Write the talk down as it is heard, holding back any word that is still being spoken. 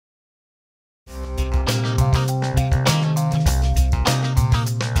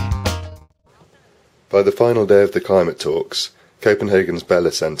By the final day of the climate talks, Copenhagen's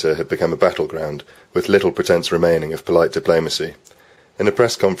Bella Centre had become a battleground, with little pretence remaining of polite diplomacy. In a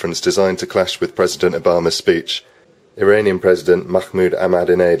press conference designed to clash with President Obama's speech, Iranian President Mahmoud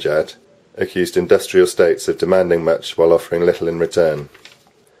Ahmadinejad accused industrial states of demanding much while offering little in return.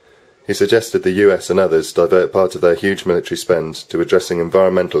 He suggested the US and others divert part of their huge military spend to addressing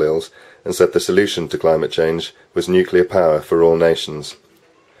environmental ills and said the solution to climate change was nuclear power for all nations.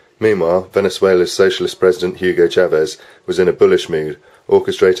 Meanwhile, Venezuela's socialist president Hugo Chavez was in a bullish mood,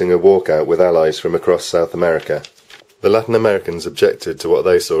 orchestrating a walkout with allies from across South America. The Latin Americans objected to what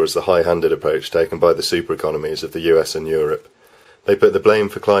they saw as the high-handed approach taken by the super-economies of the US and Europe. They put the blame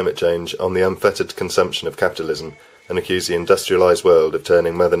for climate change on the unfettered consumption of capitalism and accused the industrialised world of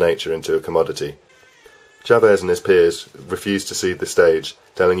turning Mother Nature into a commodity. Chavez and his peers refused to cede the stage,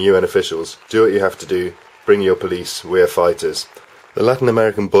 telling UN officials, "Do what you have to do, bring your police, we're fighters." The Latin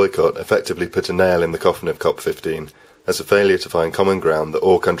American boycott effectively put a nail in the coffin of COP15, as a failure to find common ground that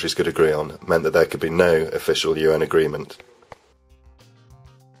all countries could agree on meant that there could be no official UN agreement.